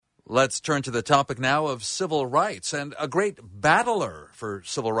Let's turn to the topic now of civil rights. And a great battler for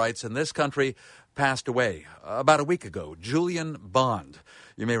civil rights in this country passed away about a week ago, Julian Bond.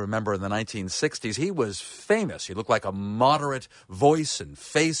 You may remember in the 1960s, he was famous. He looked like a moderate voice and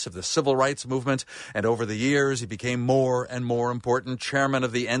face of the civil rights movement. And over the years, he became more and more important, chairman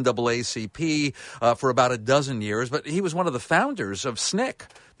of the NAACP for about a dozen years. But he was one of the founders of SNCC,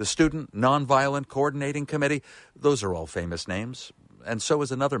 the Student Nonviolent Coordinating Committee. Those are all famous names. And so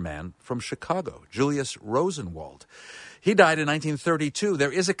is another man from Chicago, Julius Rosenwald. He died in 1932.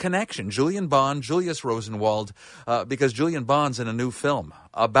 There is a connection, Julian Bond, Julius Rosenwald, because Julian Bond's in a new film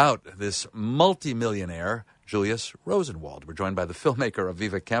about this multimillionaire, Julius Rosenwald. We're joined by the filmmaker,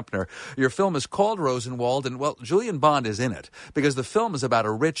 Aviva Kempner. Your film is called Rosenwald, and, well, Julian Bond is in it because the film is about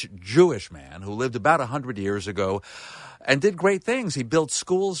a rich Jewish man who lived about 100 years ago and did great things. He built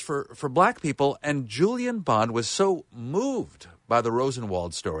schools for black people, and Julian Bond was so moved by the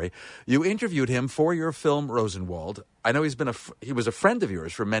Rosenwald story. You interviewed him for your film, Rosenwald. I know he was a friend of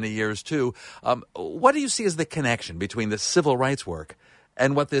yours for many years, too. What do you see as the connection between the civil rights work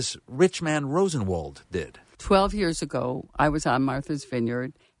and what this rich man Rosenwald did? 12 years ago, I was on Martha's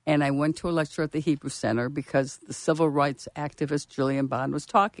Vineyard, and I went to a lecture at the Hebrew Center because the civil rights activist Julian Bond was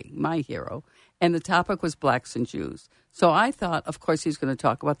talking, my hero, and the topic was blacks and Jews. So I thought, of course, he's going to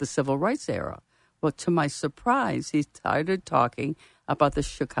talk about the civil rights era. Well, to my surprise, he started talking about the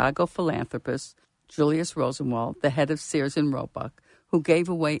Chicago philanthropist Julius Rosenwald, the head of Sears and Roebuck, who gave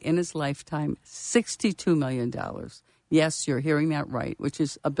away in his lifetime $62 million. Yes, you're hearing that right, which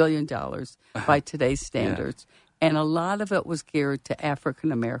is $1 billion by today's standards. Yeah. And a lot of it was geared to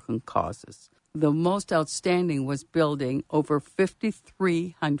African-American causes. The most outstanding was building over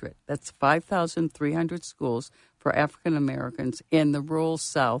 5,300, that's 5,300 schools for African-Americans in the rural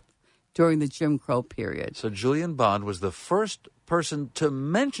South during the Jim Crow period. So Julian Bond was the first person to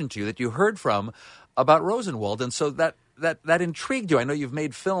mention to you that you heard from about Rosenwald, and so that intrigued you. I know you've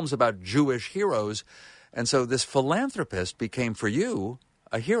made films about Jewish heroes, and so this philanthropist became for you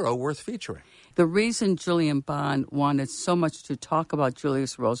a hero worth featuring. The reason Julian Bond wanted so much to talk about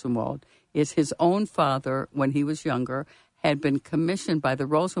Julius Rosenwald is his own father, when he was younger, had been commissioned by the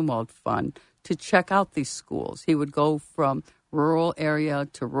Rosenwald Fund to check out these schools. He would go from rural area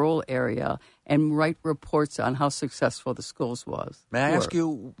to rural area and write reports on how successful the schools was. May I ask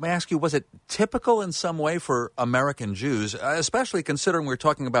you, was it typical in some way for American Jews, especially considering we're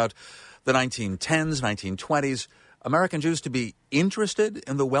talking about the 1910s, 1920s, American Jews to be interested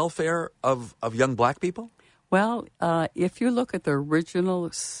in the welfare of young black people? Well, if you look at the original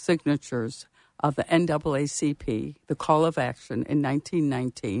signatures of the NAACP, the call of action in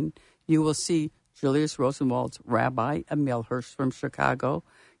 1919, you will see Julius Rosenwald's rabbi, Emil Hirsch from Chicago.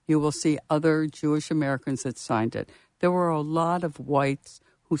 You will see other Jewish Americans that signed it. There were a lot of whites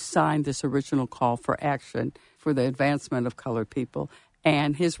who signed this original call for action for the advancement of colored people,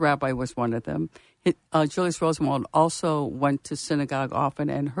 and his rabbi was one of them. Julius Rosenwald also went to synagogue often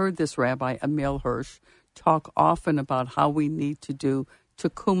and heard this rabbi, Emil Hirsch, talk often about how we need to do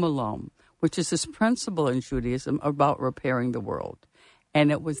tikkun olam, which is this principle in Judaism about repairing the world.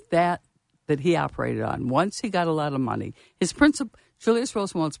 And it was that he operated on. Once he got a lot of money, Julius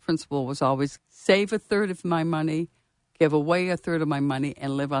Rosenwald's principle was always save a third of my money, give away a third of my money,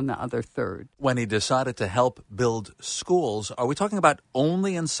 and live on the other third. When he decided to help build schools, are we talking about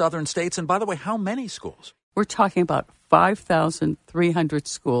only in southern states? And by the way, how many schools? We're talking about 5,300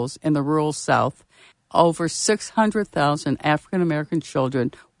 schools in the rural South. Over 600,000 African-American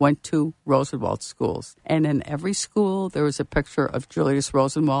children went to Rosenwald schools. And in every school, there was a picture of Julius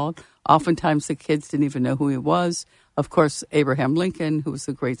Rosenwald. Oftentimes, the kids didn't even know who he was. Of course, Abraham Lincoln, who was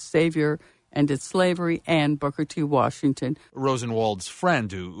the great savior, ended slavery, and Booker T. Washington. Rosenwald's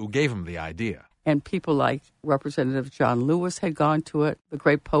friend who gave him the idea. And people like Representative John Lewis had gone to it, the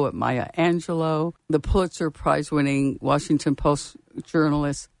great poet Maya Angelou, the Pulitzer Prize-winning Washington Post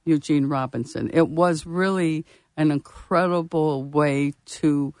journalist Eugene Robinson. It was really an incredible way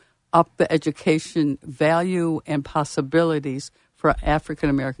to up the education value and possibilities for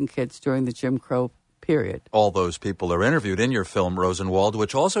African-American kids during the Jim Crow period. All those people are interviewed in your film, Rosenwald,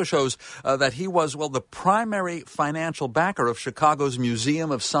 which also shows that he was, the primary financial backer of Chicago's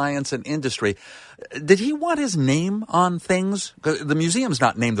Museum of Science and Industry. Did he want his name on things? 'Cause the museum's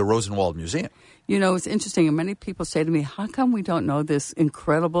not named the Rosenwald Museum. You know, it's interesting, and many people say to me, how come we don't know this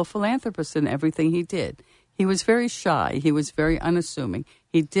incredible philanthropist and everything he did? He was very shy. He was very unassuming.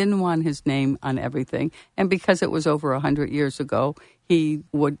 He didn't want his name on everything. And because it was over 100 years ago, he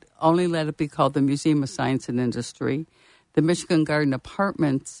would only let it be called the Museum of Science and Industry. The Michigan Garden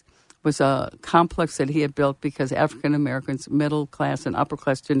Apartments was a complex that he had built because African Americans, middle class and upper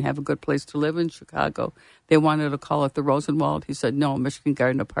class, didn't have a good place to live in Chicago. They wanted to call it the Rosenwald. He said, no, Michigan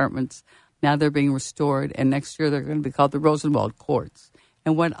Garden Apartments. Now they're being restored, and next year they're going to be called the Rosenwald Courts.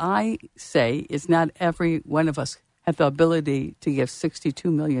 And what I say is not every one of us have the ability to give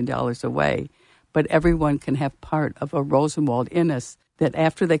 $62 million away, but everyone can have part of a Rosenwald in us that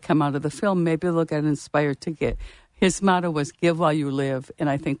after they come out of the film, maybe they'll get inspired to get. His motto was, give while you live, and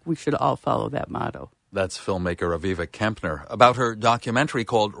I think we should all follow that motto. That's filmmaker Aviva Kempner about her documentary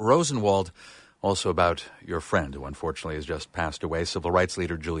called Rosenwald, also about your friend who unfortunately has just passed away, civil rights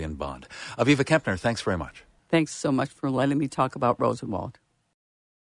leader Julian Bond. Aviva Kempner, thanks very much. Thanks so much for letting me talk about Rosenwald.